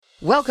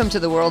Welcome to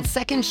the world's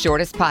second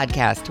shortest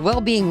podcast,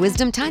 Wellbeing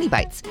Wisdom Tiny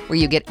Bites, where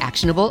you get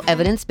actionable,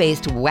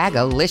 evidence-based,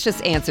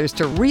 wagalicious answers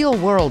to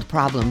real-world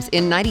problems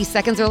in 90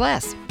 seconds or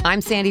less.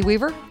 I'm Sandy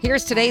Weaver.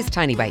 Here's today's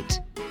Tiny Bite.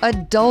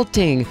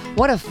 Adulting.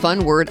 What a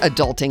fun word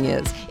adulting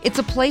is. It's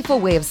a playful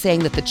way of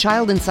saying that the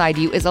child inside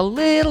you is a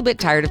little bit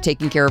tired of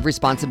taking care of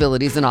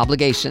responsibilities and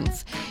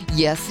obligations.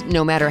 Yes,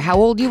 no matter how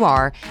old you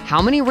are,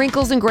 how many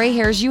wrinkles and gray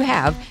hairs you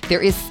have,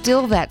 there is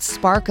still that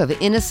spark of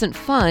innocent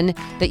fun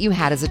that you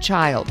had as a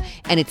child.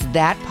 And it's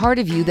that part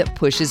of you that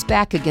pushes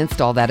back against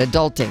all that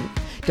adulting.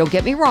 Don't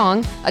get me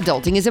wrong,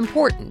 adulting is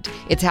important.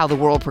 It's how the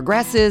world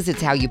progresses,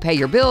 it's how you pay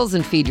your bills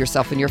and feed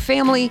yourself and your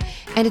family,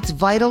 and it's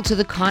vital to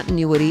the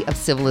continuity of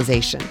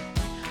civilization.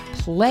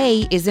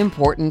 Play is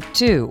important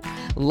too.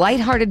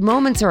 Lighthearted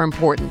moments are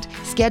important.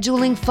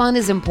 Scheduling fun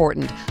is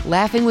important.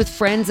 Laughing with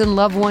friends and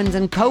loved ones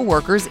and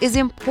coworkers is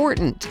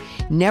important.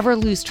 Never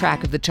lose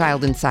track of the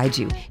child inside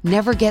you.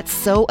 Never get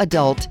so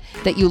adult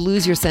that you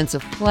lose your sense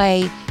of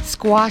play,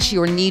 squash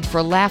your need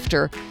for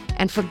laughter,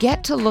 and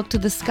forget to look to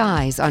the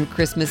skies on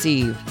Christmas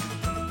Eve.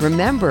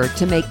 Remember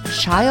to make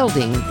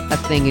childing a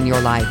thing in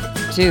your life,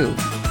 too.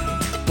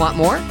 Want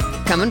more?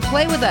 Come and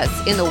play with us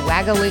in the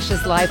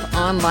Wagalicious Life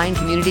Online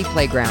Community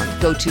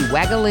Playground. Go to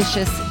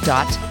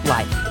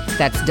wagalicious.life.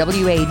 That's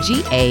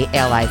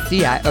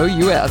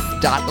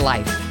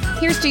WAGALICIOUS.life.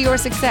 Here's to your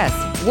success,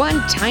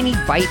 one tiny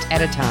bite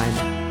at a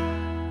time.